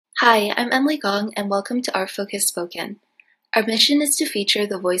Hi, I'm Emily Gong, and welcome to Art Focus Spoken. Our mission is to feature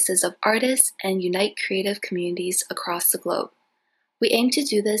the voices of artists and unite creative communities across the globe. We aim to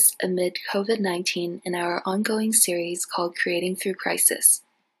do this amid COVID-19 in our ongoing series called Creating Through Crisis.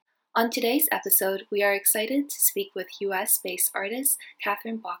 On today's episode, we are excited to speak with US-based artist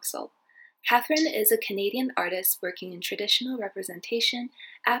Catherine Boxall. Catherine is a Canadian artist working in traditional representation,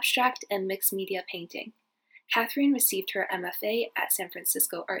 abstract, and mixed media painting. Catherine received her MFA at San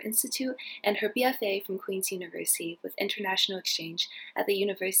Francisco Art Institute and her BFA from Queen's University with International Exchange at the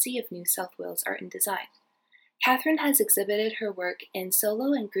University of New South Wales Art and Design. Catherine has exhibited her work in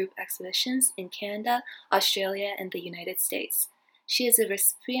solo and group exhibitions in Canada, Australia, and the United States. She is a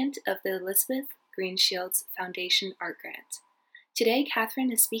recipient of the Elizabeth Greenshields Foundation Art Grant. Today,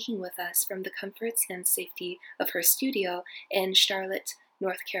 Catherine is speaking with us from the comforts and safety of her studio in Charlotte,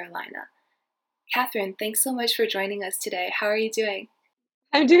 North Carolina. Catherine, thanks so much for joining us today. How are you doing?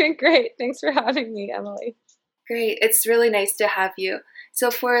 I'm doing great. Thanks for having me, Emily. Great. It's really nice to have you.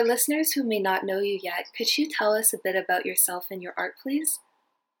 So for listeners who may not know you yet, could you tell us a bit about yourself and your art, please?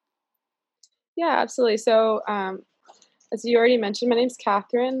 Yeah, absolutely. So, as you already mentioned, my name's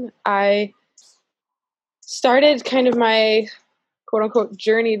Catherine. I started kind of my quote-unquote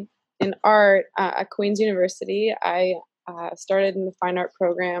journey in art at Queen's University. I started in the fine art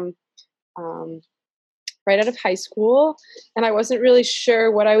program right out of high school, and I wasn't really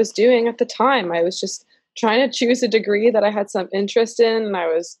sure what I was doing at the time. I was just trying to choose a degree that I had some interest in, and I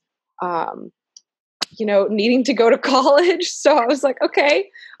was, needing to go to college. So I was like,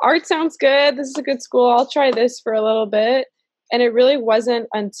 okay, art sounds good. This is a good school. I'll try this for a little bit. And it really wasn't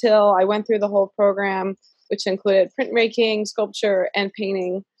until I went through the whole program, which included printmaking, sculpture, and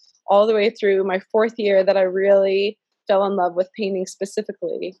painting, all the way through my fourth year, that I really fell in love with painting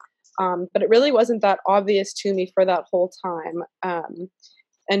specifically. But it really wasn't that obvious to me for that whole time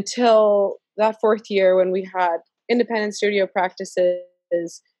until that fourth year when we had independent studio practices,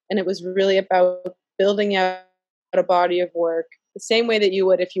 and it was really about building out a body of work the same way that you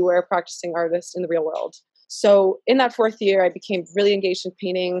would if you were a practicing artist in the real world. So in that fourth year, I became really engaged in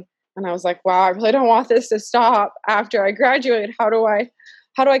painting, and I was like, wow, I really don't want this to stop after I graduate. How do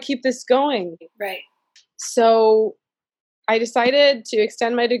I keep this going? Right. So I decided to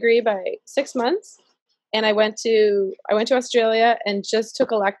extend my degree by 6 months, and I went to Australia and just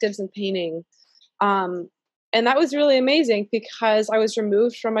took electives in painting. And that was really amazing because I was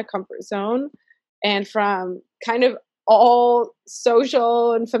removed from my comfort zone and from kind of all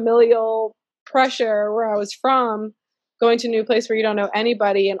social and familial pressure where I was from, going to a new place where you don't know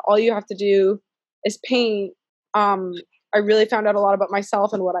anybody and all you have to do is paint. I really found out a lot about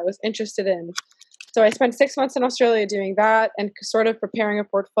myself and what I was interested in. So I spent 6 months in Australia doing that and sort of preparing a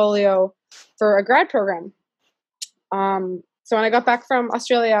portfolio for a grad program. So when I got back from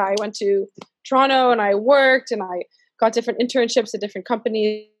Australia, I went to Toronto and I worked and I got different internships at different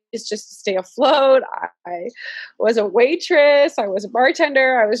companies just to stay afloat. I was a waitress. I was a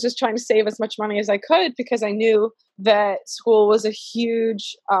bartender. I was just trying to save as much money as I could because I knew that school was a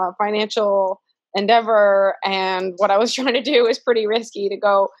huge financial endeavor. And what I was trying to do was pretty risky to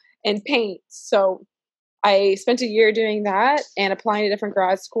go and paint. So I spent a year doing that and applying to different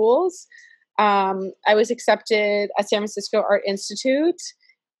grad schools. I was accepted at San Francisco Art Institute,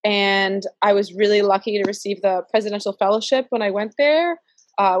 and I was really lucky to receive the Presidential Fellowship when I went there,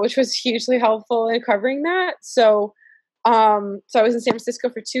 which was hugely helpful in covering that. So I was in San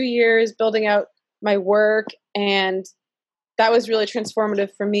Francisco for 2 years building out my work, and that was really transformative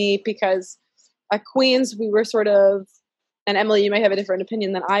for me because at Queens, we were sort of, and Emily, you may have a different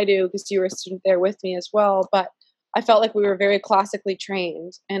opinion than I do because you were a student there with me as well, but I felt like we were very classically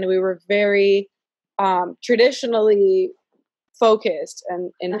trained and we were very traditionally focused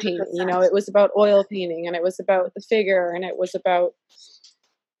and in painting. You know, it was about oil painting and it was about the figure and it was about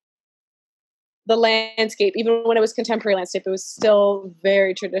the landscape. Even when it was contemporary landscape, it was still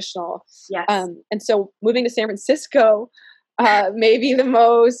very traditional. Yes. And so moving to San Francisco, maybe the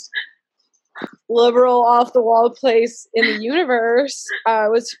most liberal, off the wall place in the universe,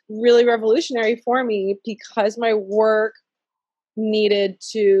 was really revolutionary for me because my work needed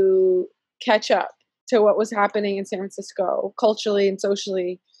to catch up to what was happening in San Francisco culturally and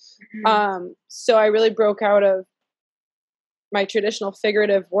socially. So I really broke out of my traditional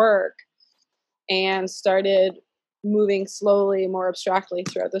figurative work and started moving slowly, more abstractly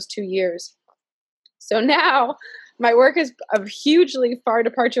throughout those 2 years. So now my work is a hugely far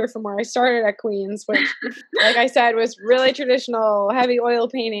departure from where I started at Queens, which, like I said, was really traditional, heavy oil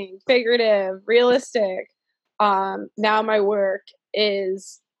painting, figurative, realistic. Now my work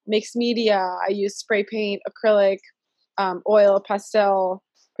is mixed media. I use spray paint, acrylic, oil, pastel,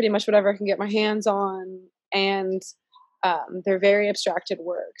 pretty much whatever I can get my hands on, and they're very abstracted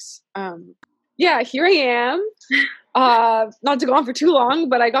works. Yeah, here I am. Not to go on for too long,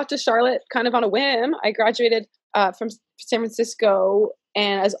 but I got to Charlotte kind of on a whim. I graduated from San Francisco,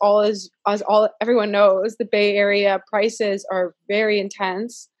 and as everyone knows, the Bay Area prices are very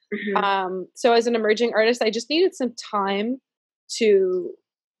intense. So as an emerging artist, I just needed some time to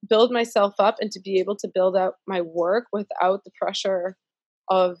build myself up and to be able to build out my work without the pressure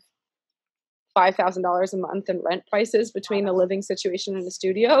of $5,000 a month in rent prices between a living situation and a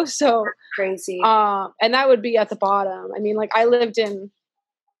studio. So crazy. And that would be at the bottom. I mean, like, I lived in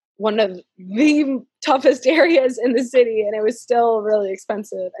one of the toughest areas in the city, and it was still really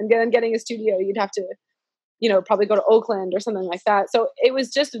expensive. And then getting a studio, you'd have to, probably go to Oakland or something like that. So it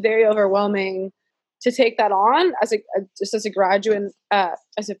was just very overwhelming to take that on just as a graduate,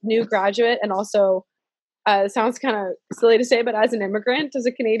 as a new graduate, and also it sounds kind of silly to say, but as an immigrant, as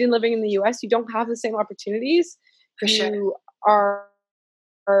a Canadian living in the U.S., you don't have the same opportunities. For sure. You are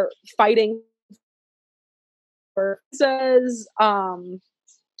fighting for visas.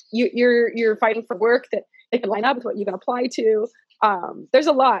 You're fighting for work that they can line up with what you can apply to. There's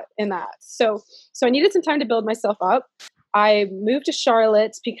a lot in that. So I needed some time to build myself up. I moved to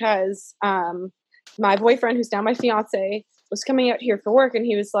Charlotte because my boyfriend, who's now my fiance, was coming out here for work, and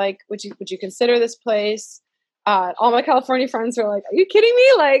he was like, would you consider this place? All my California friends were like, are you kidding me?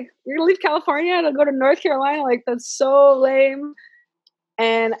 Like, you're gonna leave California and go to North Carolina? Like, that's so lame.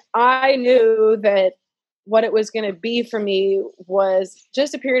 And I knew that what it was going to be for me was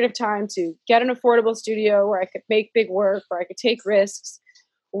just a period of time to get an affordable studio where I could make big work, where I could take risks,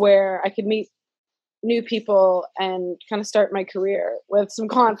 where I could meet new people and kind of start my career with some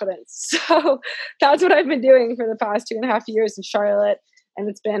confidence. So that's what I've been doing for the past 2.5 years in Charlotte, and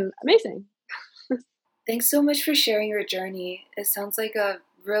it's been amazing. Thanks so much for sharing your journey. It sounds like a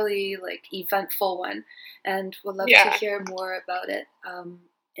really eventful one, and would love to hear more about it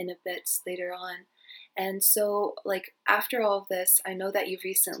in a bit later on. And so, after all of this, I know that you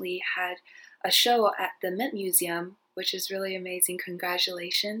recently had a show at the Mint Museum, which is really amazing.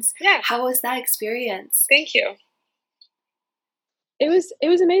 Congratulations. Yeah. How was that experience? Thank you. It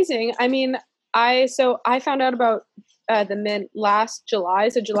was amazing. I mean, I found out about the Mint last July,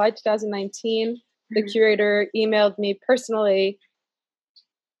 so July 2019. The curator emailed me personally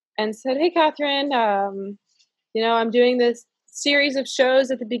and said, "Hey, Catherine, I'm doing this series of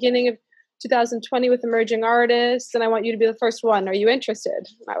shows at the beginning of 2020 with emerging artists, and I want you to be the first one. Are you interested?"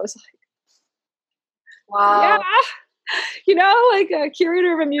 And I was like, wow. Yeah. Like a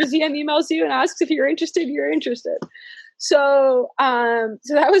curator of a museum emails you and asks if you're interested, you're interested. So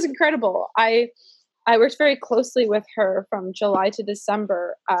that was incredible. I worked very closely with her from July to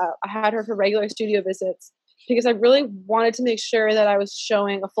December. I had her for regular studio visits because I really wanted to make sure that I was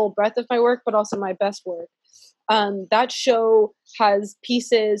showing a full breadth of my work, but also my best work. That show has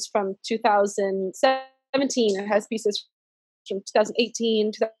pieces from 2017. It has pieces from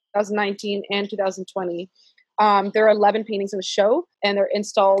 2018, 2019, and 2020. There are 11 paintings in the show, and they're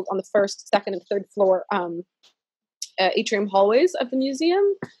installed on the first, second, and third floor atrium hallways of the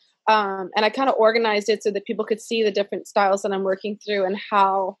museum. And I kind of organized it so that people could see the different styles that I'm working through and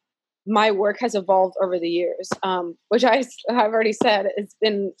how my work has evolved over the years, which I have already said it's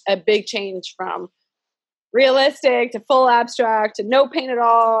been a big change from realistic to full abstract to no paint at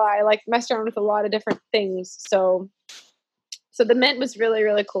all. I messed around with a lot of different things. So the Mint was really,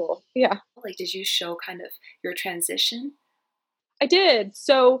 really cool. Yeah. Did you show kind of your transition? I did.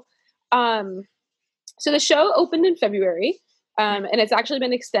 So the show opened in February, and it's actually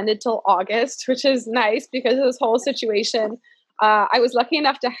been extended till August, which is nice because of this whole situation. I was lucky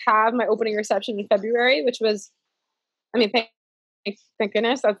enough to have my opening reception in February, which was, thank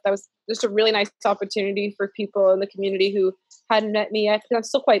goodness. That was just a really nice opportunity for people in the community who hadn't met me yet. I'm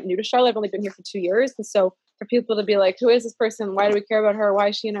still quite new to Charlotte. I've only been here for 2 years. And so for people to be like, who is this person? Why do we care about her? Why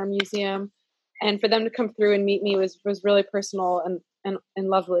is she in our museum? And for them to come through and meet me was really personal and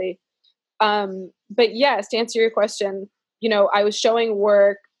lovely. But yes, to answer your question, I was showing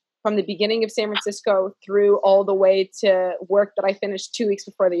work from the beginning of San Francisco through all the way to work that I finished 2 weeks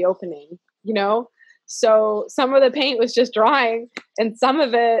before the opening, So some of the paint was just drying, and some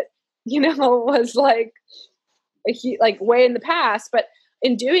of it, was like way in the past. But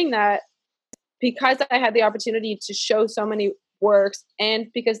in doing that, because I had the opportunity to show so many works,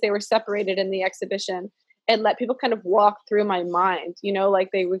 and because they were separated in the exhibition, and let people kind of walk through my mind,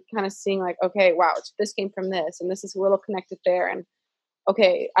 they were kind of seeing okay, wow, this came from this, and this is a little connected there. And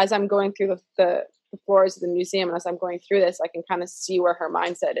okay, as I'm going through the floors of the museum, and as I'm going through this, I can kind of see where her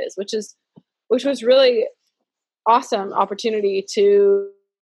mindset is, which was really awesome opportunity to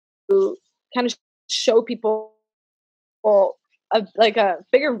kind of show people like a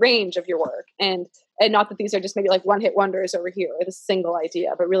bigger range of your work, and not that these are just maybe like one hit wonders over here with a single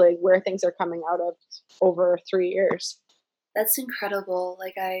idea, but really where things are coming out of over 3 years. That's incredible.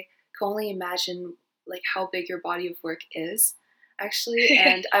 Like, I can only imagine like how big your body of work is, actually,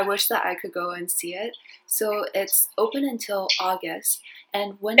 and I wish that I could go and see it. So it's open until August.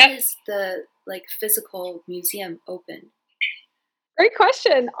 And when is the like physical museum open? Great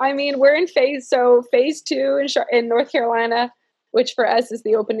question. I mean, we're in phase 2 in North Carolina, which for us is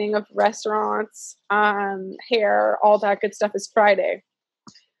the opening of restaurants, hair, all that good stuff is Friday.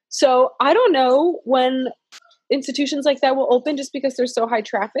 So I don't know when institutions like that will open, just because there's so high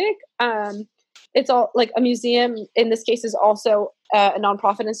traffic. It's all like a museum in this case is also a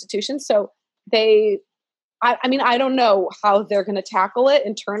nonprofit institution. So I mean, I don't know how they're going to tackle it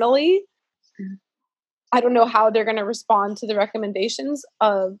internally. I don't know how they're going to respond to the recommendations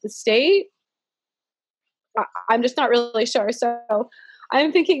of the state. I'm just not really sure. So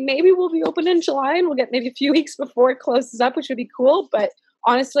I'm thinking maybe we'll be open in July and we'll get maybe a few weeks before it closes up, which would be cool. But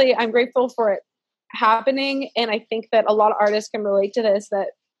honestly, I'm grateful for it happening. And I think that a lot of artists can relate to this,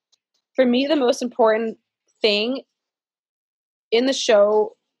 that for me, the most important thing in the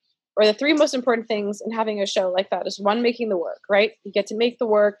show, or the 3 most important things in having a show like that, is 1, making the work, right? You get to make the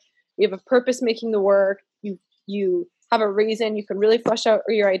work. You have a purpose making the work. You have a reason. You can really flesh out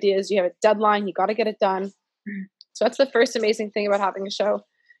your ideas. You have a deadline. You got to get it done. So that's the first amazing thing about having a show.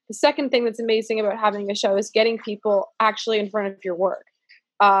 The second thing that's amazing about having a show is getting people actually in front of your work.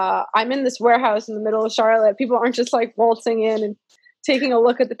 I'm in this warehouse in the middle of Charlotte. People aren't just like waltzing in and taking a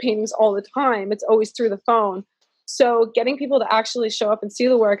look at the paintings all the time. It's always through the phone. So getting people to actually show up and see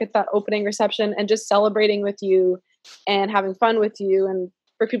the work at that opening reception and just celebrating with you and having fun with you, and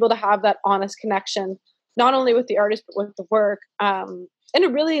for people to have that honest connection, not only with the artist, but with the work, in a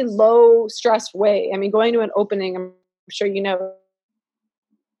really low stress way. I mean, going to an opening, I'm sure you know,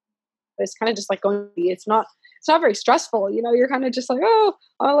 it's kind of just like going, it's not very stressful. You know, you're kind of just like, oh,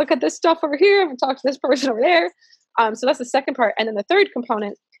 I'll look at this stuff over here. I'm going to talk to this person over there. So that's the second part. And then the third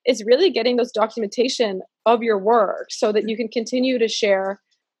component is really getting those documentation of your work so that you can continue to share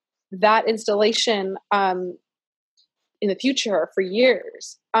that installation in the future for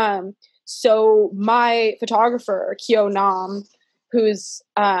years. So my photographer, Kyo Nam, who's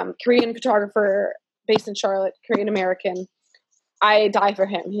Korean photographer based in Charlotte, Korean American, I die for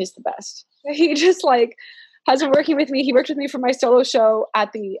him. He's the best. He just like has been working with me. He worked with me for my solo show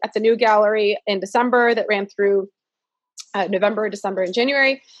at the New Gallery in December that ran through November, December, and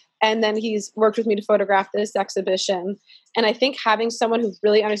January. And then he's worked with me to photograph this exhibition. And I think having someone who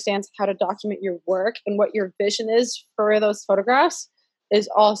really understands how to document your work and what your vision is for those photographs is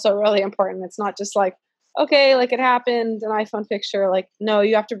also really important. It's not just like, okay, like it happened, an iPhone picture. Like, no,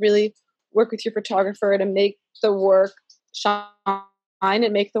 you have to really work with your photographer to make the work shine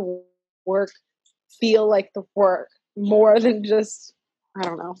and make the work feel like the work more than just, I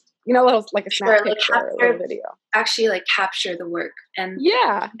don't know, like a snap picture or a little video. Actually, like capture the work. And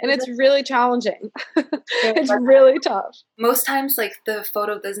yeah, and it's really challenging. It's really tough. Most times, like, the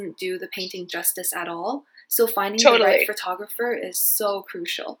photo doesn't do the painting justice at all. So finding the right photographer is so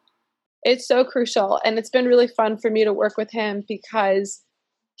crucial. It's so crucial. And it's been really fun for me to work with him because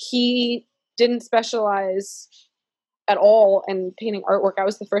he didn't specialize at all in painting artwork. I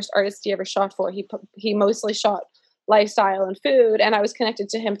was the first artist he ever shot for. He mostly shot lifestyle and food, and I was connected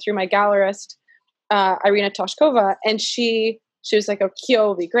to him through my gallerist, Irina Toshkova, and she was like, oh, Kyo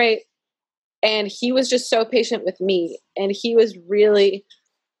will be great. And he was just so patient with me, and he was really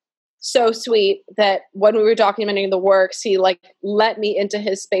so sweet that when we were documenting the works, he like let me into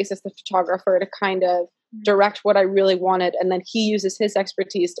his space as the photographer to kind of direct what I really wanted, and then he uses his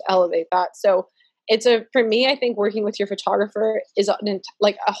expertise to elevate that. So for me, I think working with your photographer is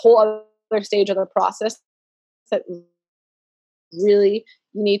like a whole other stage of the process that really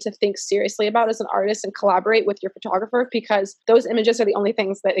you need to think seriously about as an artist and collaborate with your photographer, because those images are the only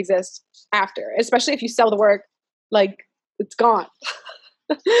things that exist after, especially if you sell the work, like it's gone.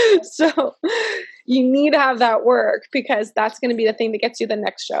 So you need to have that work, because that's going to be the thing that gets you the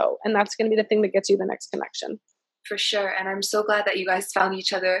next show, and that's going to be the thing that gets you the next connection. For sure. And I'm so glad that you guys found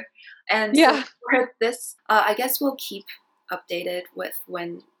each other. And yeah, so for this, I guess we'll keep updated with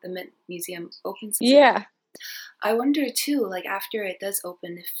when the Mint Museum opens. Yeah. I wonder too, like after it does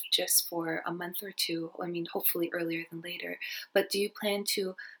open, if just for a month or two, I mean, hopefully earlier than later, but do you plan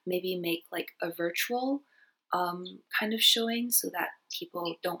to maybe make like a virtual kind of showing so that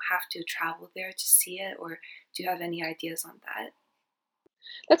people don't have to travel there to see it? Or do you have any ideas on that?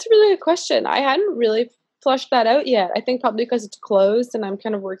 That's a really good question. I hadn't really flushed that out yet. I think probably because it's closed and I'm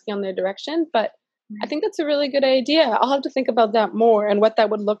kind of working on their direction, but I think that's a really good idea. I'll have to think about that more and what that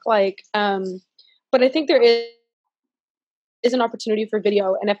would look like. But I think there is an opportunity for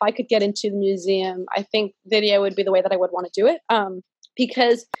video, and if I could get into the museum, I think video would be the way that I would want to do it.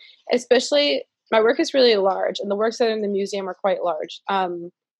 Because especially my work is really large, and the works that are in the museum are quite large.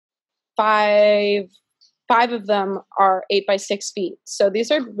 Five of them are 8 by 6 feet, so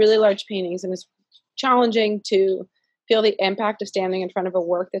these are really large paintings, and it's challenging to feel the impact of standing in front of a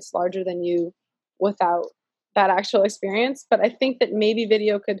work that's larger than you without that actual experience. But I think that maybe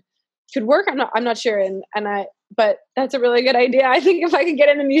video could work. I'm not sure, but that's a really good idea. I think if I could get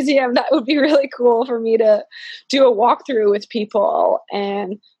in a museum, that would be really cool for me to do a walkthrough with people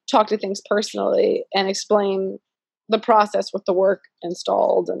and talk to things personally and explain the process with the work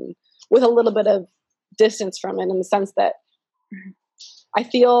installed and with a little bit of distance from it, in the sense that I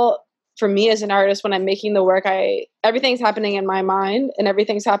feel for me as an artist, when I'm making the work, everything's happening in my mind and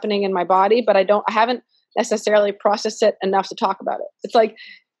everything's happening in my body, but I haven't necessarily processed it enough to talk about it. It's like,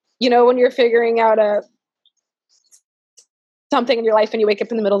 when you're figuring out something in your life and you wake up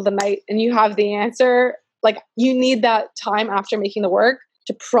in the middle of the night and you have the answer, like you need that time after making the work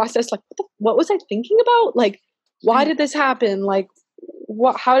to process, like, what was I thinking about? Like, why did this happen? Like,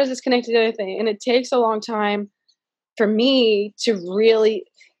 how does this connect to the other thing? And it takes a long time for me to really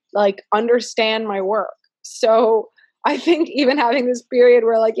like understand my work. So I think even having this period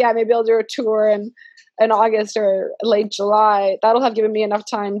where like, yeah, maybe I'll do a tour in August or late July, that'll have given me enough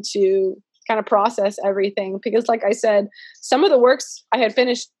time to kind of process everything. Because like I said, some of the works I had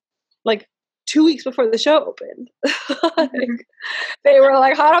finished like 2 weeks before the show opened. Like, they were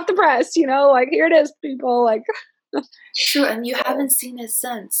like hot off the press, like, here it is, people. Like, true, and you haven't seen it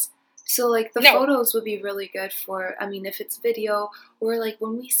since. So like the photos would be really good for, if it's video, or like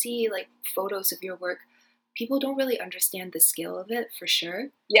when we see like photos of your work, people don't really understand the scale of it for sure.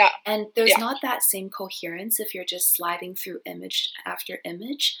 Yeah. And there's not that same coherence if you're just sliding through image after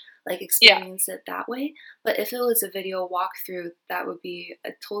image, like experience it that way. But if it was a video walkthrough, that would be a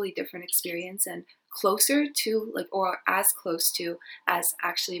totally different experience and closer to like, or as close to as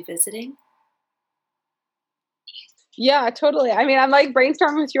actually visiting. Yeah, totally. I'm like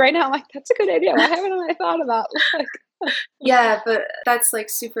brainstorming with you right now. I'm like, that's a good idea. Why haven't I thought about like Yeah, but that's like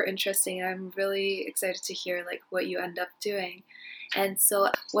super interesting. I'm really excited to hear like what you end up doing. And so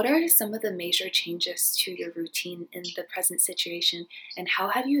what are some of the major changes to your routine in the present situation, and how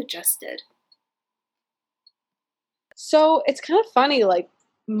have you adjusted? So it's kind of funny, like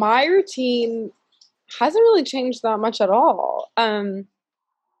my routine hasn't really changed that much at all.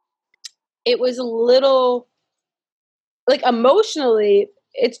 It was a little like emotionally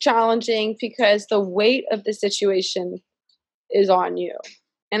it's challenging because the weight of the situation is on you.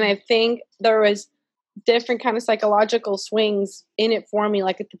 And I think there was different kind of psychological swings in it for me.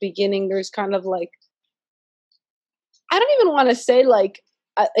 Like at the beginning, there's kind of like, I don't even want to say like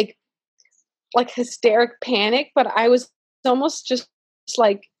hysteric panic, but I was almost just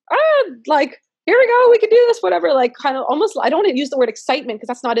like, like, here we go, we can do this, whatever. Like kind of almost, I don't want to use the word excitement because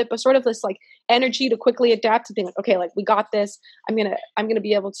that's not it, but sort of this like energy to quickly adapt to being like, okay, like we got this. I'm going to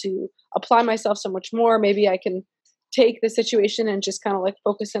be able to apply myself so much more. Maybe I can take the situation and just kind of like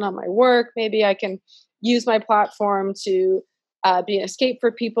focus in on my work. Maybe I can use my platform to be an escape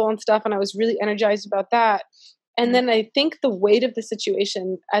for people and stuff. And I was really energized about that. And then I think the weight of the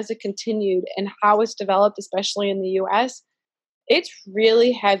situation as it continued and how it's developed, especially in the US, it's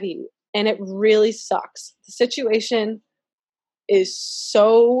really heavy and it really sucks. The situation is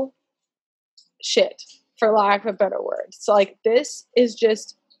so shit, for lack of a better word. So like this is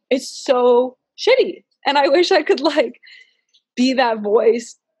just, it's so shitty. And I wish I could like be that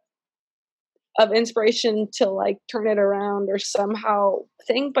voice of inspiration to like turn it around or somehow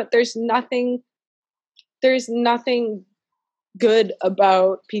think, but there's nothing good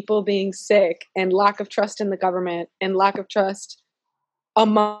about people being sick and lack of trust in the government and lack of trust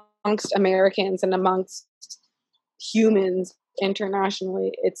amongst Americans and amongst humans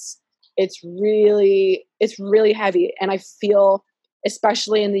internationally. It's really heavy. And I feel,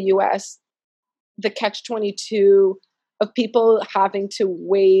 especially in the US, the catch-22 of people having to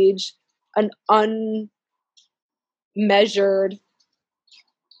wage an unmeasured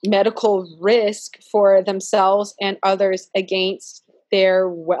medical risk for themselves and others against their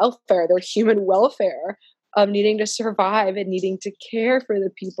welfare, their human welfare, of needing to survive and needing to care for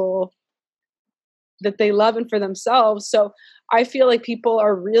the people that they love and for themselves. So I feel like people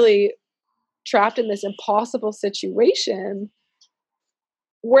are really trapped in this impossible situation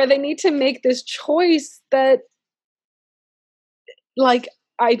where they need to make this choice that, like,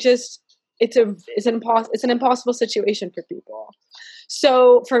 it's an impossible situation for people.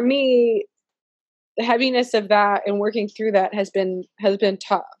 So for me, the heaviness of that and working through that has been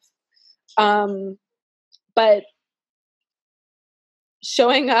tough. But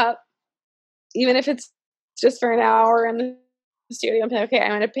showing up, even if it's just for an hour in the studio, I'm like, okay, I'm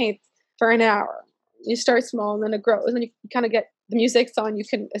going to paint for an hour. You start small and then it grows, and then you kind of get the music's on, you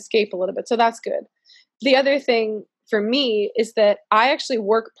can escape a little bit. So that's good. The other thing for me is that I actually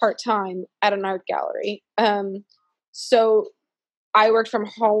work part-time at an art gallery. So I worked from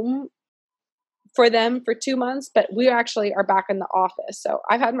home for them for 2 months, but we actually are back in the office. So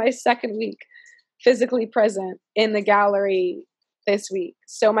I've had my second week physically present in the gallery this week.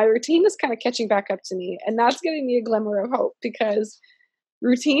 So my routine is kind of catching back up to me, and that's giving me a glimmer of hope, because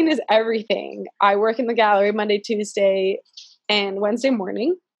routine is everything. I work in the gallery Monday, Tuesday, and Wednesday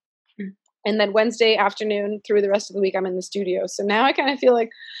morning. And then Wednesday afternoon through the rest of the week, I'm in the studio. So now I kind of feel like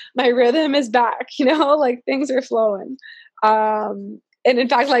my rhythm is back, like things are flowing. And in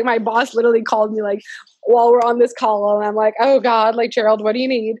fact, like my boss literally called me like while we're on this call, and I'm like, oh God, like Gerald, what do you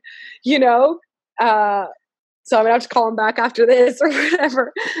need? So I'm gonna have to call him back after this or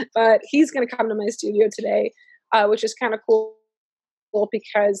whatever. But he's gonna come to my studio today, which is kind of cool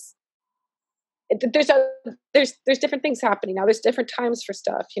because there's different things happening now. There's different times for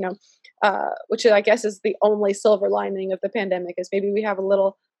stuff, which I guess is the only silver lining of the pandemic, is maybe we have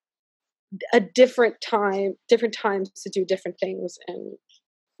a different times to do different things and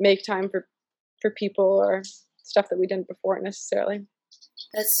make time for people or stuff that we didn't before necessarily.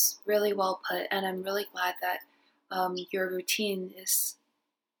 That's really well put, and I'm really glad that your routine is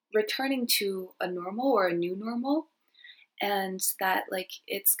returning to a normal or a new normal, and that like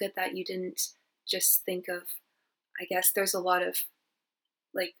it's good that you didn't just think of, I guess there's a lot of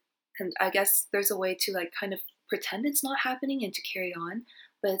like, I guess there's a way to like kind of pretend it's not happening and to carry on,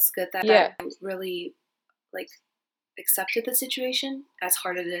 but it's good that you really like accepted the situation, as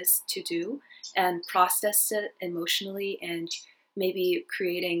hard as it is to do, and processed it emotionally, and maybe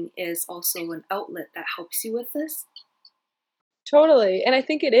creating is also an outlet that helps you with this. Totally. And I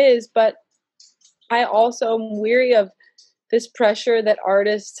think it is, but I also am weary of this pressure that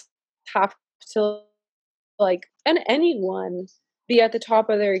artists have to like, and anyone be at the top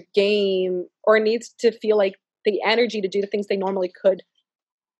of their game or needs to feel like the energy to do the things they normally could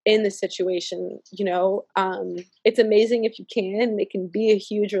in this situation. It's amazing if you can. It can be a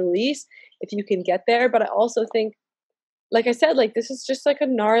huge release if you can get there. But I also think, like I said, like this is just like a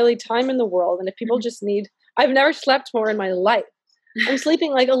gnarly time in the world. And if people just need, I've never slept more in my life. I'm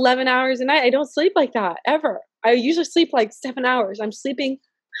sleeping like 11 hours a night. I don't sleep like that ever. I usually sleep like 7 hours. I'm sleeping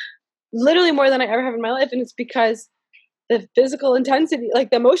literally more than I ever have in my life. And it's because the physical intensity, like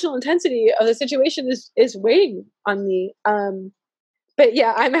the emotional intensity of the situation is weighing on me. But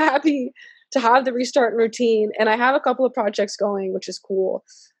yeah, I'm happy to have the restart routine, and I have a couple of projects going, which is cool.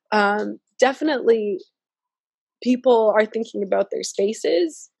 Definitely people are thinking about their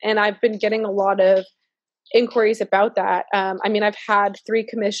spaces, and I've been getting a lot of inquiries about that. I've had 3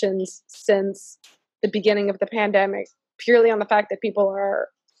 commissions since the beginning of the pandemic, purely on the fact that people are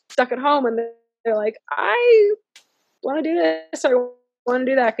stuck at home and they're like, I want to do this or want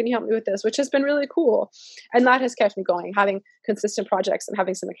to do that. Can you help me with this? Which has been really cool. And that has kept me going, having consistent projects and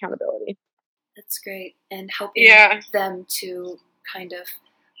having some accountability. That's great. And helping them to kind of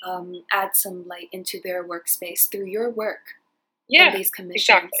add some light into their workspace through your work and these commissions.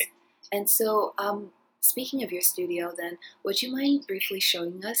 Exactly. And so, speaking of your studio, then, would you mind briefly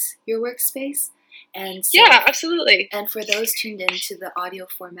showing us your workspace? And so, absolutely. And for those tuned in to the audio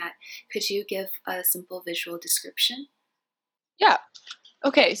format, could you give a simple visual description? Yeah.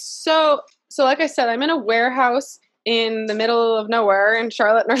 Okay. So like I said, I'm in a warehouse in the middle of nowhere in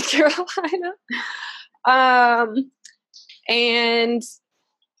Charlotte, North Carolina. And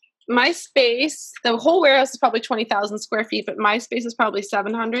my space, the whole warehouse is probably 20,000 square feet, but my space is probably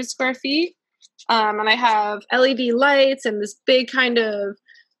 700 square feet. And I have LED lights and this big kind of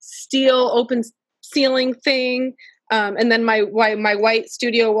steel open ceiling thing. And then my white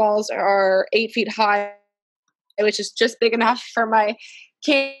studio walls are 8 feet high, which is just big enough for my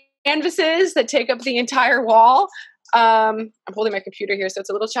canvases that take up the entire wall. I'm holding my computer here, so it's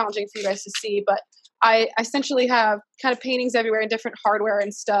a little challenging for you guys to see, but I essentially have kind of paintings everywhere and different hardware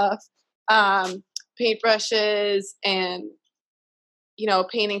and stuff, paintbrushes and,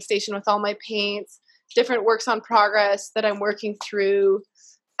 painting station with all my paints, different works on progress that I'm working through.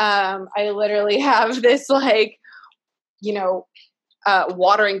 I literally have this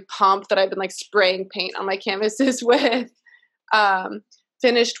watering pump that I've been spraying paint on my canvases with,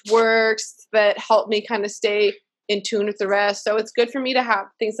 finished works that help me kind of stay in tune with the rest. So it's good for me to have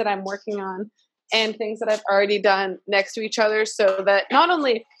things that I'm working on and things that I've already done next to each other, so that not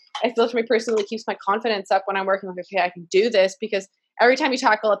only I feel for me personally, it keeps my confidence up when I'm working, like, okay, I can do this, because every time you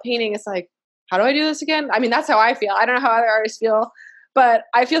tackle a painting, it's like, how do I do this again? I mean, that's how I feel. I don't know how other artists feel, but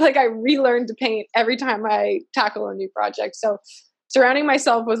I feel like I relearn to paint every time I tackle a new project. So surrounding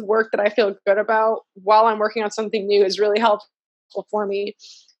myself with work that I feel good about while I'm working on something new is really helpful for me.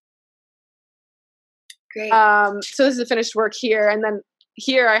 Great. So this is the finished work here. And then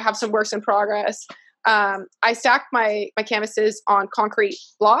here I have some works in progress. I stack my canvases on concrete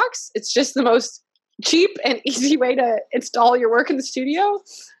blocks. It's just the most cheap and easy way to install your work in the studio.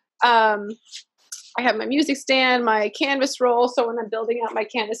 I have my music stand, my canvas roll. So when I'm building out my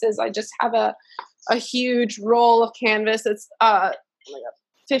canvases, I just have a huge roll of canvas. It's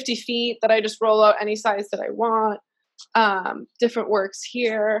 50 feet that I just roll out any size that I want. Different works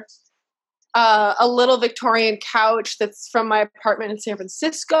here. A little Victorian couch that's from my apartment in San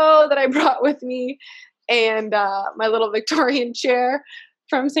Francisco that I brought with me, and my little Victorian chair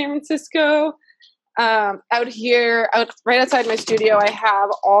from San Francisco. Out here, right outside my studio, I have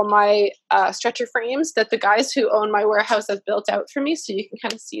all my stretcher frames that the guys who own my warehouse have built out for me, so you can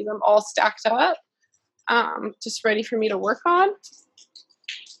kind of see them all stacked up, just ready for me to work on.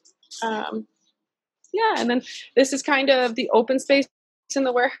 Yeah, and then this is kind of the open space in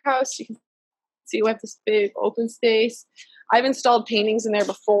the warehouse. You can see we have this big open space. I've installed paintings in there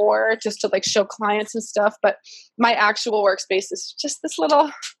before just to like show clients and stuff, but my actual workspace is just this little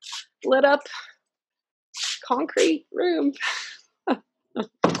lit up concrete room.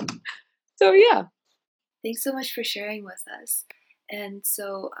 So yeah. Thanks so much for sharing with us. And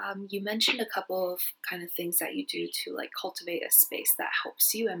so you mentioned a couple of kind of things that you do to like cultivate a space that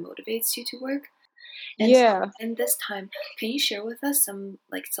helps you and motivates you to work. And Yeah. so in this time, can you share with us some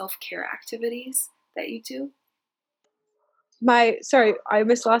like self-care activities that you do? Sorry, I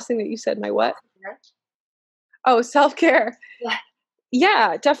missed the last thing that you said. My what? Oh, self-care. Yeah.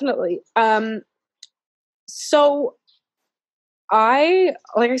 Yeah, definitely. So like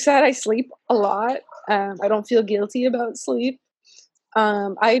I said, I sleep a lot. I don't feel guilty about sleep.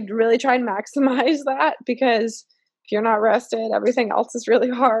 I really try and maximize that, because if you're not rested, everything else is really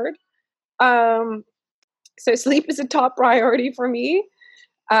hard. So sleep is a top priority for me.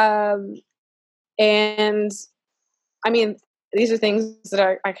 And I mean, these are things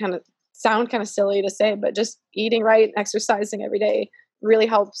that I kind of sound kind of silly to say, but just eating right and exercising every day really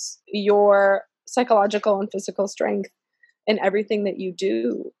helps your psychological and physical strength in everything that you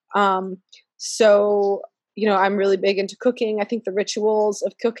do. So, I'm really big into cooking. I think the rituals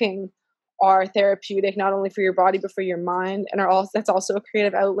of cooking are therapeutic, not only for your body, but for your mind, and that's also a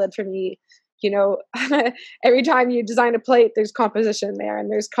creative outlet for me. Every time you design a plate, there's composition there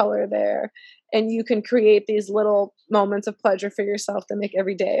and there's color there, and you can create these little moments of pleasure for yourself that make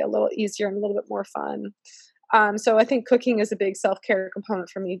every day a little easier and a little bit more fun. So I think cooking is a big self-care component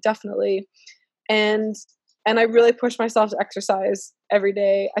for me, definitely. And I really push myself to exercise every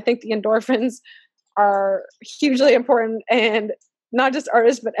day. I think the endorphins are hugely important, and not just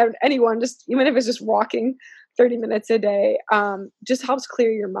artists, but anyone, just even if it's just walking 30 minutes a day, just helps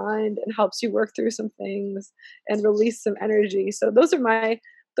clear your mind and helps you work through some things and release some energy. So those are my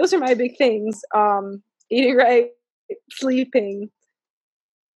big things: eating right, sleeping,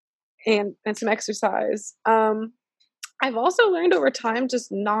 and some exercise. I've also learned over time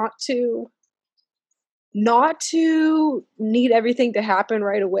just not to need everything to happen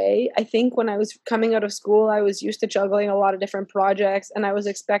right away. I think when I was coming out of school, I was used to juggling a lot of different projects, and I was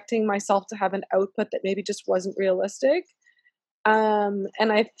expecting myself to have an output that maybe just wasn't realistic. And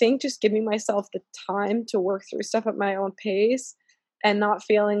I think just giving myself the time to work through stuff at my own pace, and not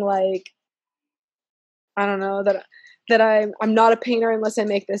feeling like, I don't know, that I'm not a painter unless I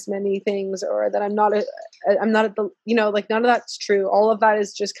make this many things, or that I'm not at the, like, none of that's true. All of that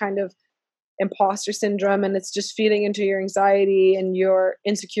is just kind of imposter syndrome, and it's just feeding into your anxiety and your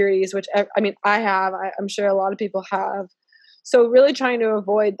insecurities, which I'm sure a lot of people have. So really trying to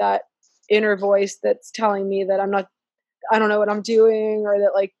avoid that inner voice that's telling me that I don't know what I'm doing, or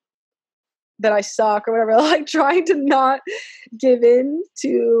that I suck or whatever, like trying to not give in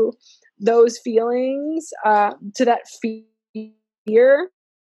to those feelings, to that fear.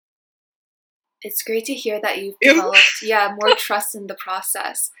 It's great to hear that you've developed, more trust in the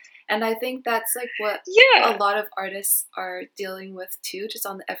process. And I think that's like what a lot of artists are dealing with too, just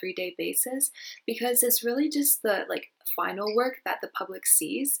on the everyday basis, because it's really just the like final work that the public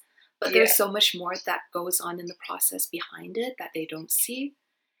sees, but there's so much more that goes on in the process behind it that they don't see.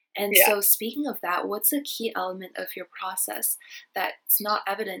 And so speaking of that, what's a key element of your process that's not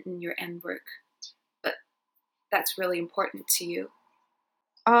evident in your end work? that's really important to you?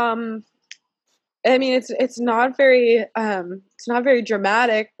 I mean, it's not very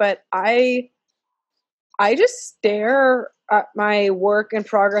dramatic, but I just stare at my work in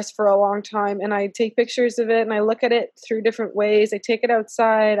progress for a long time, and I take pictures of it and I look at it through different ways. I take it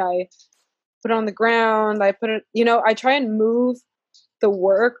outside, I put it on the ground, I put it, I try and move the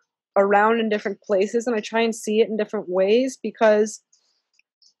work around in different places and I try and see it in different ways, because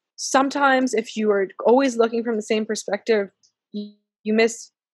sometimes if you are always looking from the same perspective, you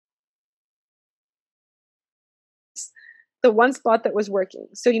miss the one spot that was working.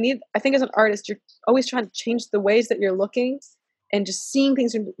 So I think as an artist, you're always trying to change the ways that you're looking and just seeing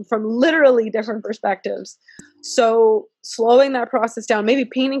things from literally different perspectives. So slowing that process down, maybe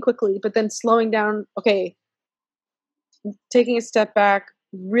painting quickly, but then slowing down, okay, taking a step back,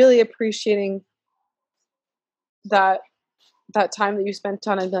 really appreciating that time that you spent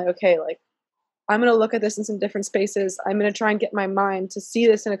on it, and like, okay, like, I'm going to look at this in some different spaces. I'm going to try and get my mind to see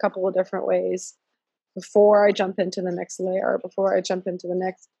this in a couple of different ways before I jump into the next layer, before I jump into the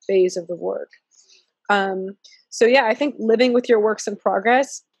next phase of the work. So yeah, I think living with your works in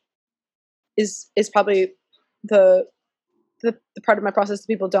progress is probably the part of my process that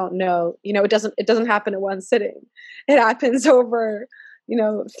people don't know. It doesn't happen in one sitting. It happens over,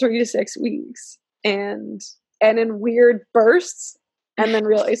 3 to 6 weeks, and in weird bursts, and then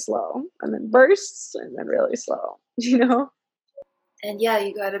really slow, and then bursts, and then really slow, And yeah,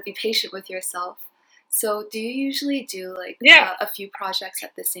 you got to be patient with yourself. So do you usually do like a few projects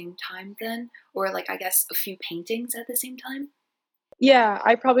at the same time then? Or like, I guess, a few paintings at the same time? Yeah,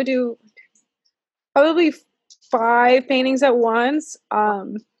 I probably do 5 paintings at once.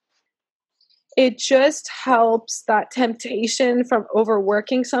 It just helps that temptation from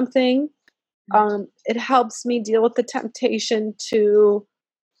overworking something. It helps me deal with the temptation to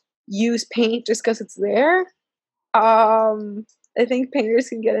use paint just because it's there. I think painters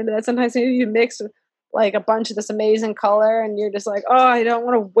can get into that. Sometimes maybe you mix like a bunch of this amazing color and you're just like, oh, I don't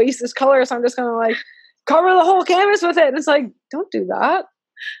want to waste this color, so I'm just gonna like cover the whole canvas with it. And it's like, don't do that.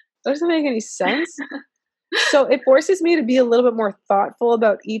 That doesn't make any sense. So it forces me to be a little bit more thoughtful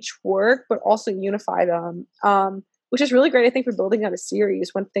about each work, but also unify them, which is really great, I think, for building out a series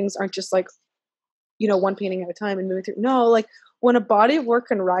when things aren't just like, one painting at a time and moving through. No, like when a body of work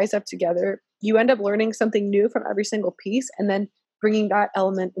can rise up together, you end up learning something new from every single piece and then bringing that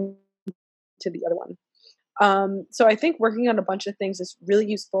element into the other one. So I think working on a bunch of things is really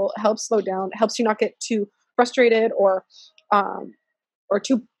useful. It helps slow down, helps you not get too frustrated or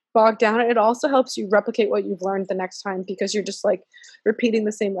too bogged down. It also helps you replicate what you've learned the next time, because you're just like repeating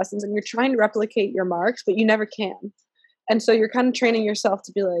the same lessons and you're trying to replicate your marks, but you never can. And so you're kind of training yourself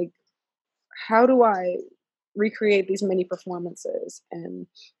to be like, how do I recreate these mini performances, and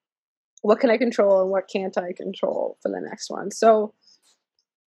what can I control and what can't I control for the next one? So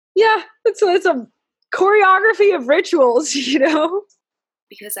yeah, it's a choreography of rituals,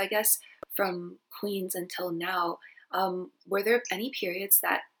 Because I guess from Queens until now, were there any periods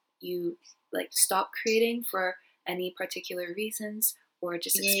that you like stopped creating for any particular reasons, or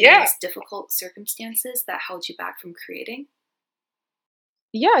just experienced difficult circumstances that held you back from creating?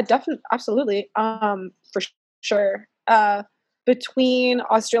 Yeah, definitely, absolutely. For sure. Between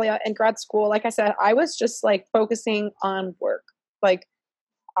Australia and grad school, like I said, I was just like focusing on work. Like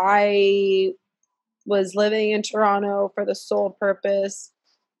I was living in Toronto for the sole purpose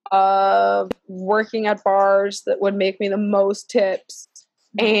of working at bars that would make me the most tips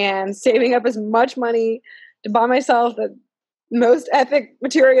and saving up as much money to buy myself the most epic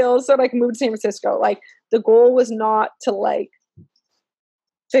materials so that I can move to San Francisco. Like the goal was not to like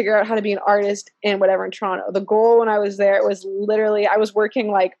figure out how to be an artist in whatever in Toronto. The goal when I was there was literally I was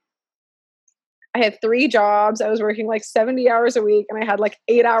working like I had 3 jobs. I was working like 70 hours a week, and I had like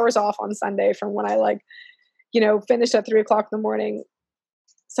 8 hours off on Sunday from when I like, finished at 3 o'clock in the morning,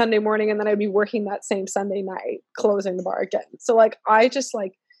 Sunday morning, and then I'd be working that same Sunday night, closing the bar again. So like I just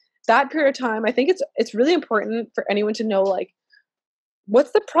like that period of time, I think it's really important for anyone to know like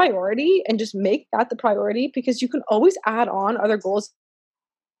what's the priority and just make that the priority, because you can always add on other goals.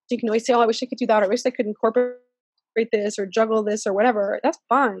 You can always say, oh, I wish I could do that, or I wish I could incorporate this or juggle this or whatever. That's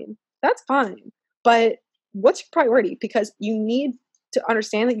fine. That's fine. But what's your priority? Because you need to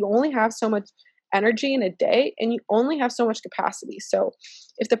understand that you only have so much energy in a day and you only have so much capacity. So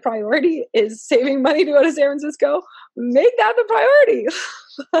if the priority is saving money to go to San Francisco, make that the priority.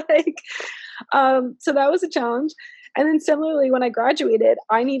 So that was a challenge. And then similarly, when I graduated,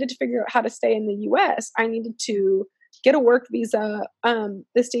 I needed to figure out how to stay in the US. I needed to get a work visa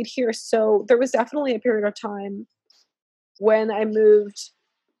that stayed here. So there was definitely a period of time when I moved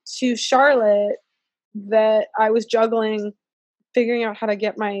to Charlotte that I was juggling figuring out how to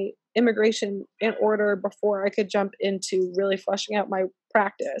get my immigration in order before I could jump into really fleshing out my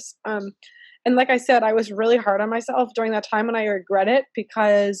practice. And like I said, I was really hard on myself during that time, and I regret it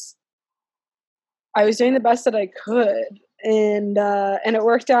because I was doing the best that I could, and it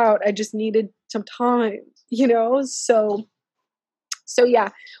worked out. I just needed some time, you know. So yeah,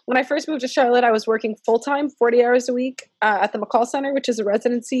 when I first moved to Charlotte, I was working full time, 40 hours a week at the McCall Center, which is a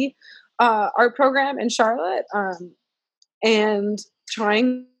residency art program in Charlotte, and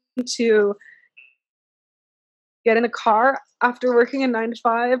trying to get in a car after working a 9 to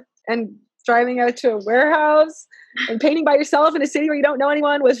 5 and driving out to a warehouse and painting by yourself in a city where you don't know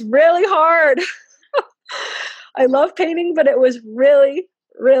anyone was really hard. I love painting, but it was really,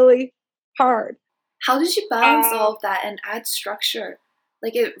 really hard. How did you balance all of that and add structure?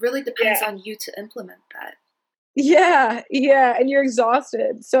 Like, it really depends on you to implement that. Yeah, and you're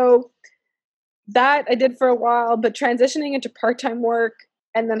exhausted. So that I did for a while, but transitioning into part-time work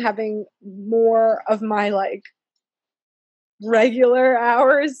and then having more of my like regular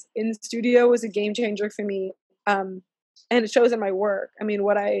hours in studio was a game changer for me. And it shows in my work. I mean,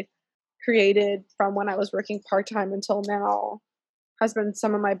 what I created from when I was working part-time until now has been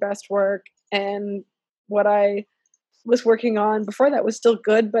some of my best work. And what I was working on before that was still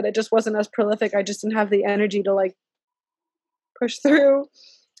good, but it just wasn't as prolific. I just didn't have the energy to like push through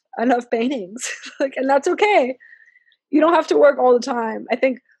enough paintings. Like, and that's okay. You don't have to work all the time. I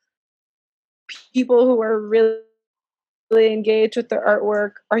think people who are really engaged with their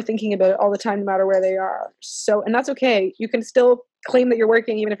artwork are thinking about it all the time, no matter where they are. So, and that's okay. You can still claim that you're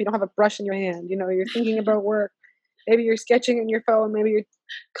working even if you don't have a brush in your hand. You know, you're thinking about work. Maybe you're sketching in your phone. Maybe you're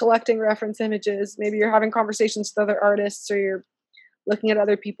collecting reference images. Maybe you're having conversations with other artists, or you're looking at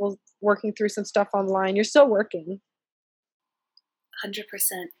other people working through some stuff online. You're still working. 100%.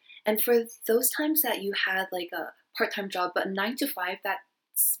 And for those times that you had like a part-time job, but 9 to 5,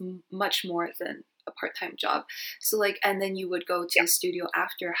 that's much more than a part-time job. So like, and then you would go to the studio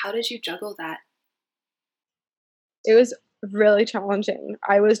after. How did you juggle that? It was really challenging.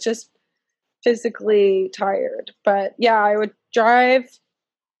 I was just physically tired. But yeah, I would drive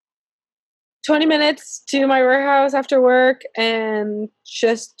 20 minutes to my warehouse after work and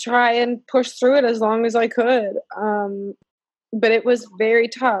just try and push through it as long as I could. But it was very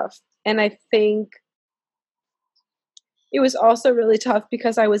tough. And I think it was also really tough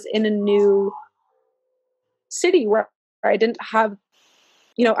because I was in a new city where I didn't have,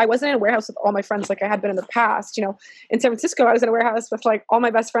 you know, I wasn't in a warehouse with all my friends like I had been in the past. You know, in San Francisco, I was in a warehouse with like all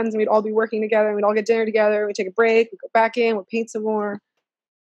my best friends, and we'd all be working together, and we'd all get dinner together, we'd take a break, we'd go back in, we'd paint some more.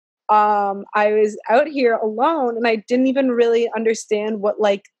 I was out here alone, and I didn't even really understand what,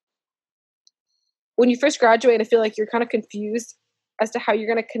 like, when you first graduate, I feel like you're kind of confused as to how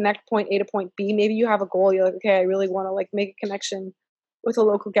you're going to connect point A to point B. Maybe you have a goal. You're like, okay, I really want to like make a connection with a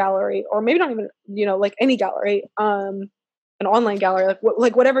local gallery, or maybe not even, you know, like any gallery, an online gallery,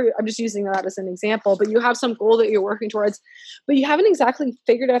 like whatever. I'm just using that as an example, but you have some goal that you're working towards, but you haven't exactly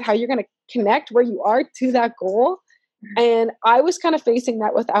figured out how you're going to connect where you are to that goal. And I was kind of facing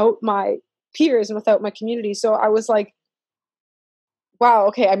that without my peers and without my community. So I was like, wow,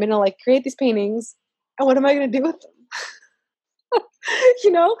 okay, I'm going to like create these paintings, and what am I going to do with them? You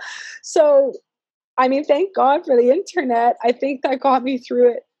know? So, I mean, thank God for the internet. I think that got me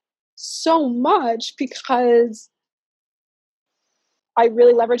through it so much because I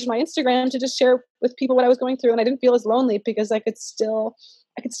really leveraged my Instagram to just share with people what I was going through, and I didn't feel as lonely because I could still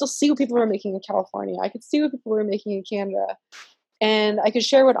see what people were making in California. I could see what people were making in Canada, and I could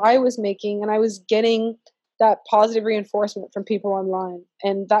share what I was making, and I was getting that positive reinforcement from people online,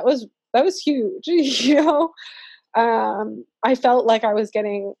 and that was huge. You know, I felt like I was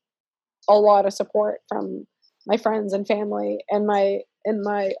getting a lot of support from my friends and family and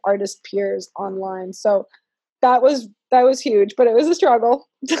my artist peers online. So that was huge, but it was a struggle.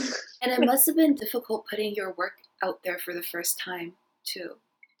 And it must have been difficult putting your work out there for the first time too.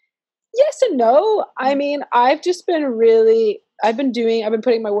 Yes and no. I mean, I've been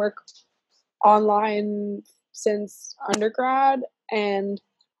putting my work online since undergrad, and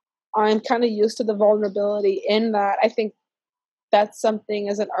I'm kind of used to the vulnerability in that. I think that's something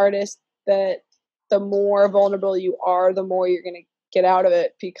as an artist that the more vulnerable you are, the more you're going to get out of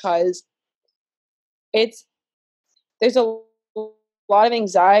it, because there's a lot of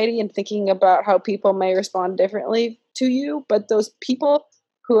anxiety and thinking about how people may respond differently to you, but those people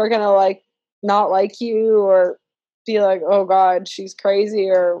who are going to like not like you or be like, oh god, she's crazy,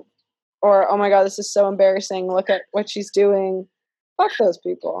 or oh my god, this is so embarrassing, look at what she's doing, fuck those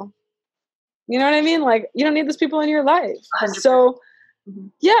people. You know what I mean? Like, you don't need those people in your life. 100%. So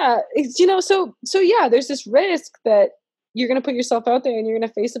Yeah, it's, you know, so yeah, there's this risk that you're gonna put yourself out there and you're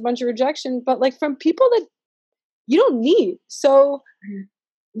gonna face a bunch of rejection, but like from people that you don't need. So Mhm.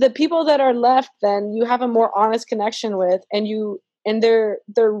 the people that are left, then you have a more honest connection with, and they're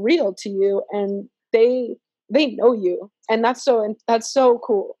real to you, and they know you, and that's so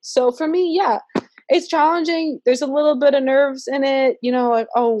cool. So for me, yeah, it's challenging. There's a little bit of nerves in it, you know, like,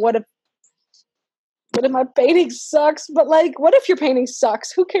 oh, what if my painting sucks? But like, what if your painting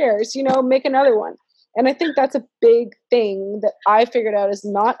sucks? Who cares? You know, make another one. And I think that's a big thing that I figured out is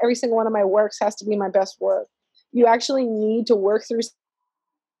not every single one of my works has to be my best work. You actually need to work through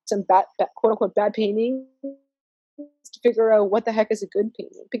some quote unquote bad painting to figure out what the heck is a good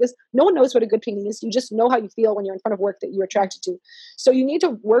painting, because no one knows what a good painting is. You just know how you feel when you're in front of work that you're attracted to. So you need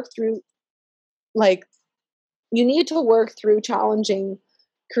to work through, like, you need to work through challenging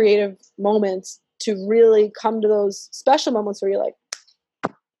creative moments to really come to those special moments where you're like,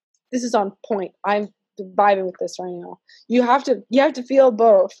 this is on point. I'm vibing with this right now. You have to feel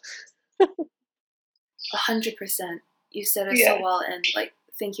both. 100%. You said it so Yeah. well, and like,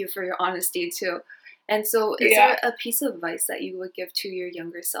 thank you for your honesty too. And so, is Yeah. there a piece of advice that you would give to your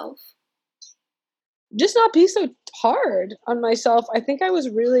younger self? Just not be so hard on myself. I think I was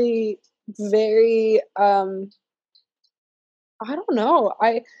really very I don't know.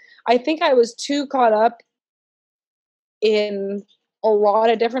 I think I was too caught up in a lot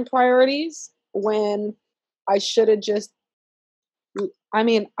of different priorities when I should have just I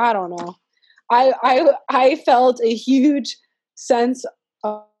mean, I don't know. I felt a huge sense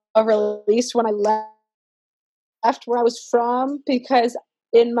of release when I left where I was from, because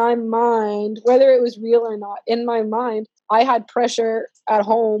in my mind, whether it was real or not, in my mind, I had pressure at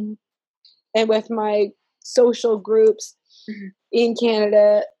home and with my social groups Mhm. in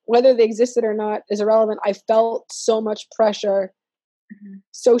Canada, whether they existed or not is irrelevant. I felt so much pressure Mhm.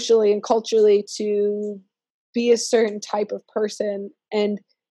 socially and culturally to be a certain type of person. And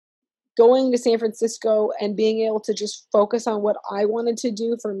going to San Francisco and being able to just focus on what I wanted to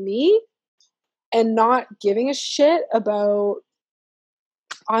do for me and not giving a shit about,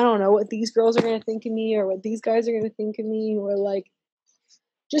 I don't know, what these girls are going to think of me or what these guys are going to think of me, or like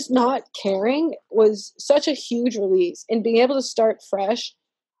just not caring was such a huge release. And being able to start fresh,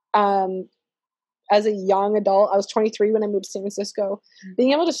 um, as a young adult, I was 23 when I moved to San Francisco.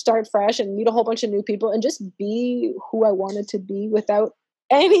 Being able to start fresh and meet a whole bunch of new people and just be who I wanted to be without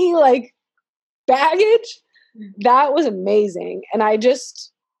any like baggage, Mhm. that was amazing. And I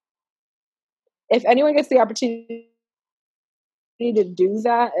just, if anyone gets the opportunity to do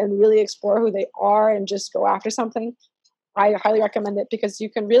that and really explore who they are and just go after something, I highly recommend it, because you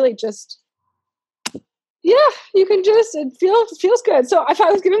can really just, yeah, you can just, it feels good. So if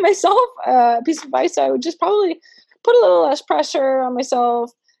I was giving myself a piece of advice, I would just probably put a little less pressure on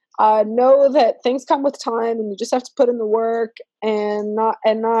myself. Know that things come with time, and you just have to put in the work, and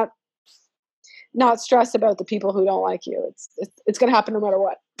not stress about the people who don't like you. It's gonna happen no matter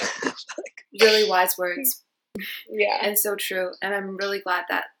what. Really wise words, Yeah, and so true. And I'm really glad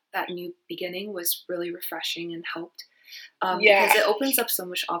that that new beginning was really refreshing and helped, because yeah, it opens up so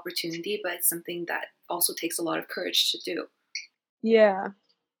much opportunity, but it's something that also takes a lot of courage to do. yeah,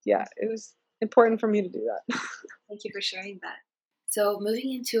 yeah. It was important for me to do that. Thank you for sharing that. So,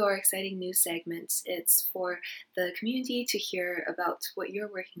 moving into our exciting news segments, it's for the community to hear about what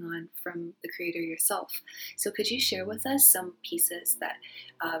you're working on from the creator yourself. So, could you share with us some pieces that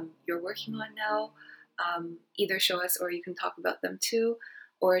you're working on now? Either show us, or you can talk about them too,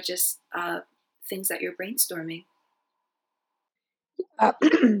 or just things that you're brainstorming. Uh,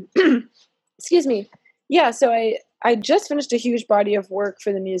 excuse me. Yeah, so I just finished a huge body of work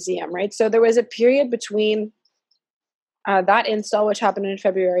for the museum, right? So there was a period between that install, which happened in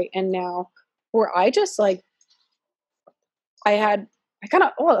February, and now, where I just like I had I kind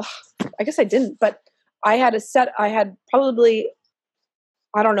of, well, I guess I didn't, but I had probably,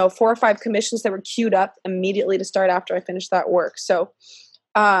 I don't know, 4 or 5 commissions that were queued up immediately to start after I finished that work. So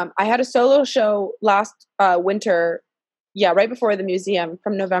I had a solo show last winter, yeah, right before the museum,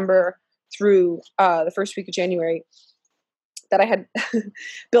 from November through the first week of January, that I had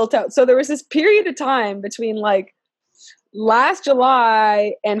built out. So there was this period of time between like last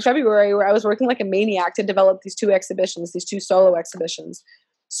July and February where I was working like a maniac to develop these 2 exhibitions, these 2 solo exhibitions.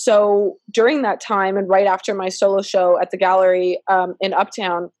 So during that time, and right after my solo show at the gallery in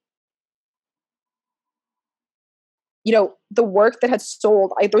Uptown, you know, the work that had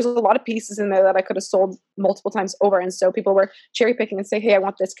sold, there was a lot of pieces in there that I could have sold multiple times over. And so people were cherry picking and say, hey, I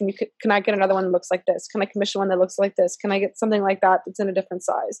want this. Can I get another one that looks like this? Can I commission one that looks like this? Can I get something like that that's in a different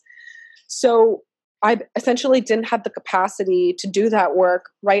size? So I essentially didn't have the capacity to do that work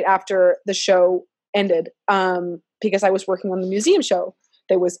right after the show ended, because I was working on the museum show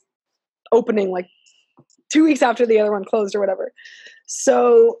that was opening like 2 weeks after the other one closed or whatever.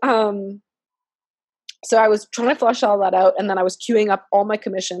 So, so I was trying to flush all that out, and then I was queuing up all my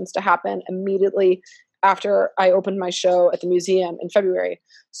commissions to happen immediately after I opened my show at the museum in February.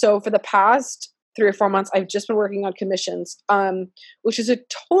 So for the past 3 or 4 months, I've just been working on commissions, which is a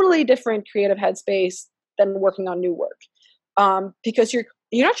totally different creative headspace than working on new work, because you're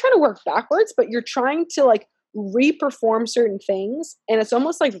not trying to work backwards, but you're trying to like reperform certain things, and it's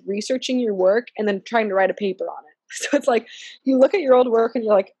almost like researching your work and then trying to write a paper on it. So it's like you look at your old work and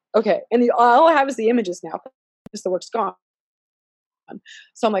you're like, okay, and all I have is the images now because the work's gone.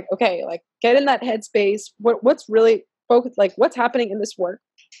 So I'm like, okay, like get in that headspace. What's really focused, like what's happening in this work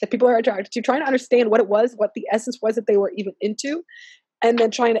that people are attracted to, trying to understand what it was, what the essence was that they were even into, and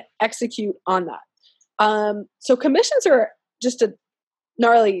then trying to execute on that. So commissions are just a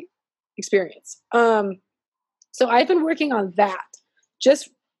gnarly experience. So I've been working on that, just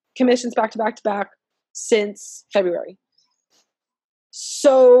commissions back to back to back since February.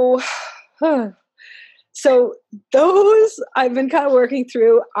 So, so those I've been kind of working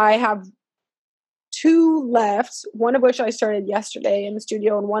through. I have 2 left, one of which I started yesterday in the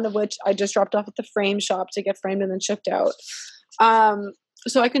studio, and one of which I just dropped off at the frame shop to get framed and then shipped out.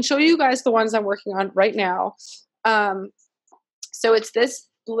 So I can show you guys the ones I'm working on right now. So it's this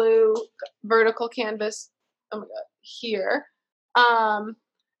blue vertical canvas, oh my God, here.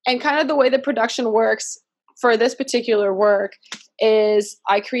 And kind of the way the production works for this particular work is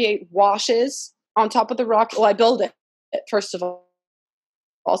I create washes on top of the rock. Well, I build it first of all.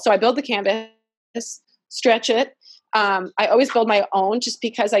 So I build the canvas, stretch it. I always build my own just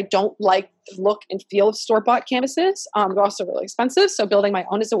because I don't like the look and feel of store-bought canvases. They're also really expensive. So building my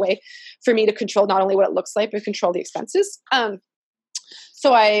own is a way for me to control not only what it looks like, but control the expenses.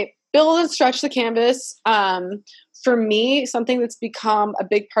 So I build and stretch the canvas. For me, something that's become a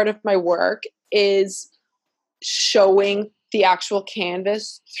big part of my work is showing the actual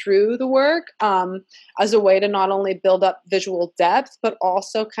canvas through the work, as a way to not only build up visual depth, but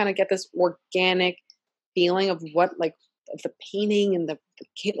also kind of get this organic feeling of what, like, of the painting and the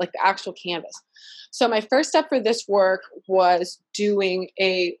actual canvas. So my first step for this work was doing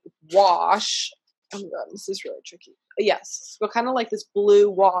a wash. Oh my God, this is really tricky. Yes, so kind of like this blue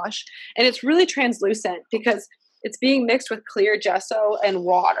wash, and it's really translucent because it's being mixed with clear gesso and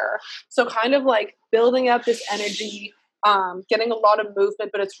water. So kind of like building up this energy, getting a lot of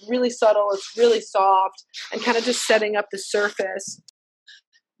movement, but it's really subtle, it's really soft, and kind of just setting up the surface.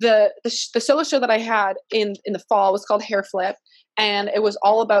 The solo show that I had in the fall was called Hair Flip, and it was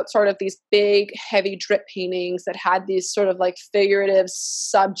all about sort of these big, heavy drip paintings that had these sort of like figurative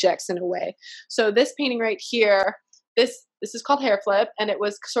subjects in a way. So this painting right here, this is called Hair Flip, and it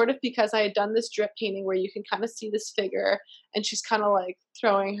was sort of because I had done this drip painting where you can kind of see this figure, and she's kind of like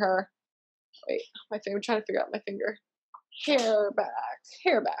throwing her, wait, my finger, I'm trying to figure out my finger, hair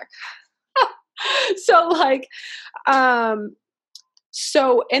back. So like,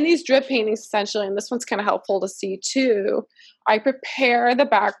 so in these drip paintings, essentially, and this one's kind of helpful to see too, I prepare the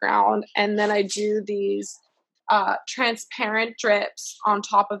background and then I do these transparent drips on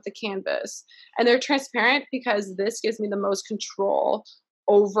top of the canvas. And they're transparent because this gives me the most control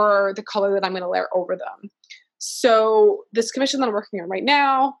over the color that I'm going to layer over them. So this commission that I'm working on right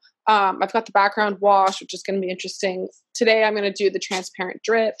now, I've got the background wash, which is going to be interesting. Today I'm going to do the transparent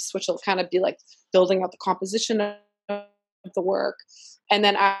drips, which will kind of be like building out the composition of the work. And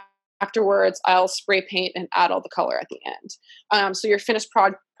then afterwards, I'll spray paint and add all the color at the end. So your finished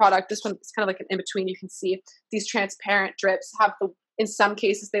product, this one is kind of like an in-between. You can see these transparent drips have in some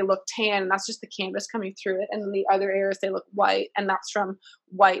cases they look tan, and that's just the canvas coming through it. And in the other areas they look white, and that's from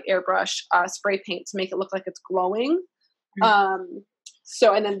white airbrush spray paint to make it look like it's glowing. Mm-hmm.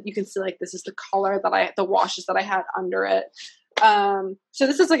 So, and then you can see like this is the color the washes that I had under it. So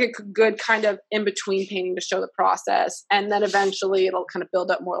this is like a good kind of in-between painting to show the process. And then eventually it'll kind of build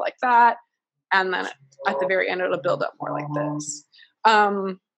up more like that. And then at the very end, it'll build up more like this.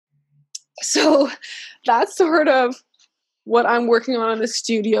 So that's sort of what I'm working on in the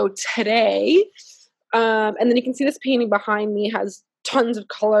studio today. And then you can see this painting behind me has tons of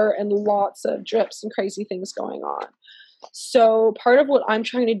color and lots of drips and crazy things going on. So part of what I'm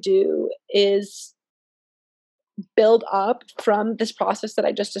trying to do is build up from this process that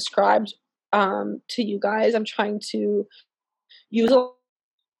I just described to you guys. I'm trying to use a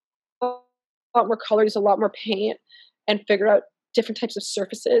lot more colors, a lot more paint, and figure out different types of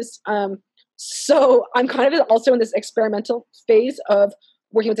surfaces. So I'm kind of also in this experimental phase of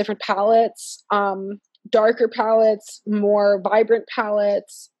working with different palettes, darker palettes, more vibrant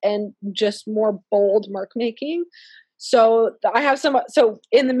palettes, and just more bold mark making. So I have so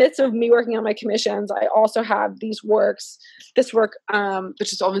in the midst of me working on my commissions, I also have this work,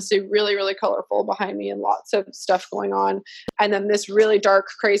 which is obviously really, really colorful behind me and lots of stuff going on. And then this really dark,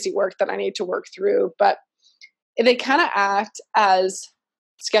 crazy work that I need to work through. But they kind of act as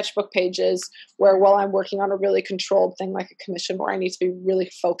sketchbook pages where, while I'm working on a really controlled thing like a commission where I need to be really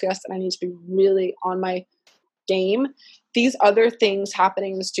focused and I need to be really on my game, these other things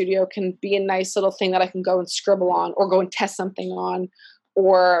happening in the studio can be a nice little thing that I can go and scribble on or go and test something on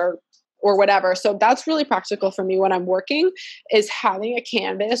or whatever. So that's really practical for me when I'm working, is having a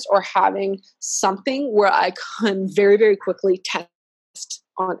canvas or having something where I can very, very quickly test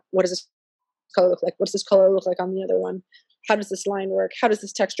on, what does this color look like? What does this color look like on the other one? How does this line work? How does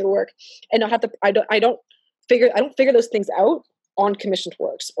this texture work? And not have to, I don't figure those things out on commissioned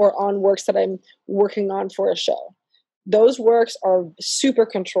works or on works that I'm working on for a show. Those works are super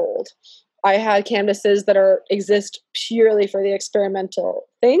controlled. I had canvases that exist purely for the experimental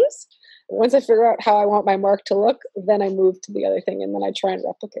things. Once I figure out how I want my mark to look, then I move to the other thing and then I try and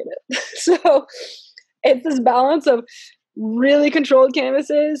replicate it. So it's this balance of really controlled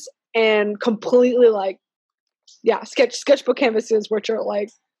canvases and completely sketchbook canvases, which are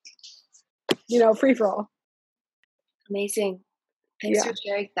free for all. Amazing. Thanks for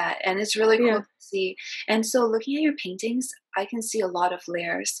sharing that. And it's really cool to see. And so looking at your paintings, I can see a lot of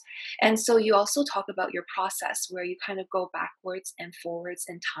layers. And so you also talk about your process where you kind of go backwards and forwards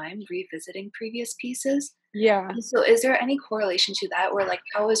in time, revisiting previous pieces. Yeah. And so is there any correlation to that, or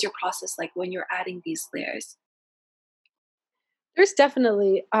how is your process like when you're adding these layers? There's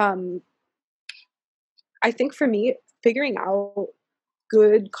definitely, I think for me, figuring out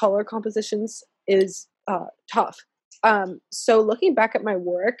good color compositions is tough. So looking back at my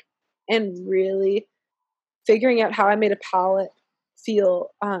work and really figuring out how I made a palette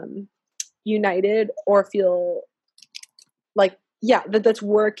feel united or feel that's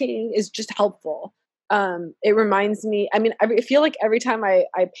working is just helpful. It reminds me, I feel like every time I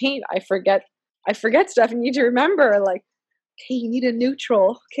paint, I forget stuff. And you need to remember, hey, you need a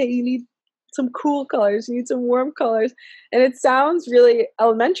neutral. Okay, you need some cool colors, you need some warm colors. And it sounds really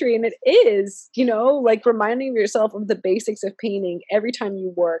elementary, and it is, reminding yourself of the basics of painting every time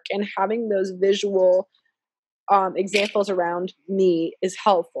you work, and having those visual examples around me is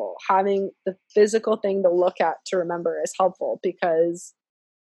helpful. Having the physical thing to look at to remember is helpful, because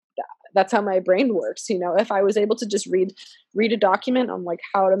that's how my brain works. If I was able to just read a document on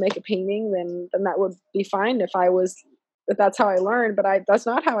how to make a painting, then that would be fine. If that's how I learn, but that's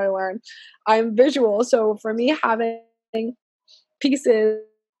not how I learn. I'm visual. So for me, having pieces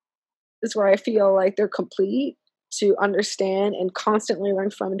where I feel like they're complete to understand and constantly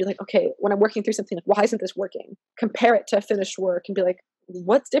learn from, and be okay, when I'm working through something, why isn't this working? Compare it to finished work and be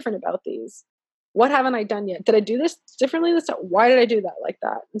what's different about these? What haven't I done yet? Did I do this differently this time? Why did I do that like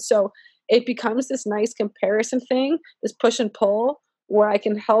that? And so it becomes this nice comparison thing, this push and pull, where I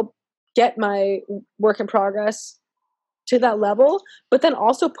can help get my work in progress to that level, but then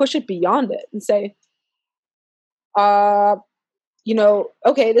also push it beyond it and say, okay,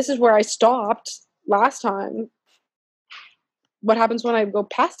 this is where I stopped last time. What happens when I go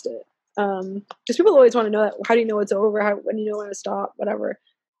past it? Because people always want to know that. How do you know it's over? When do you know when to stop? Whatever.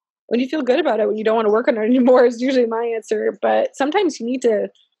 When you feel good about it, when you don't want to work on it anymore, is usually my answer. But sometimes you need to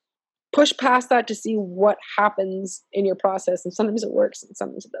push past that to see what happens in your process. And sometimes it works and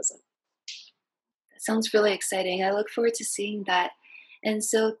sometimes it doesn't. That sounds really exciting. I look forward to seeing that. And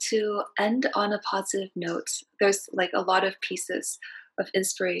so to end on a positive note, there's a lot of pieces of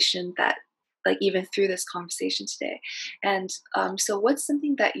inspiration that even through this conversation today. And so what's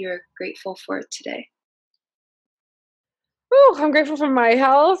something that you're grateful for today? Oh, I'm grateful for my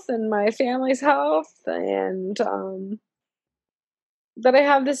health and my family's health, and that I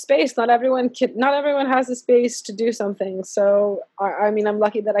have this space. Not everyone has the space to do something. So I'm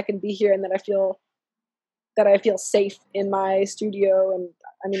lucky that I can be here, and that I feel safe in my studio,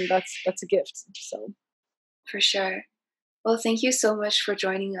 and that's a gift. So For sure. Well, thank you so much for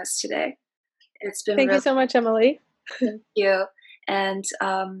joining us today. It's been thank you so much, Emily. Thank you. And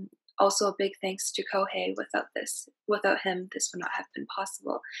also a big thanks to Kohei. Without him, this would not have been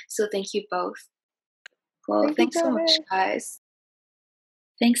possible. So thank you both. Well, thanks so much, guys.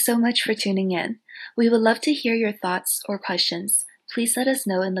 Thanks so much for tuning in. We would love to hear your thoughts or questions. Please let us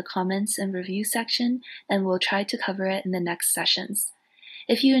know in the comments and review section, and we'll try to cover it in the next sessions.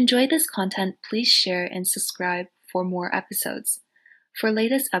 If you enjoyed this content, please share and subscribe for more episodes. For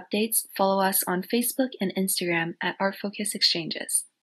latest updates, follow us on Facebook and Instagram at Art Focus Exchanges.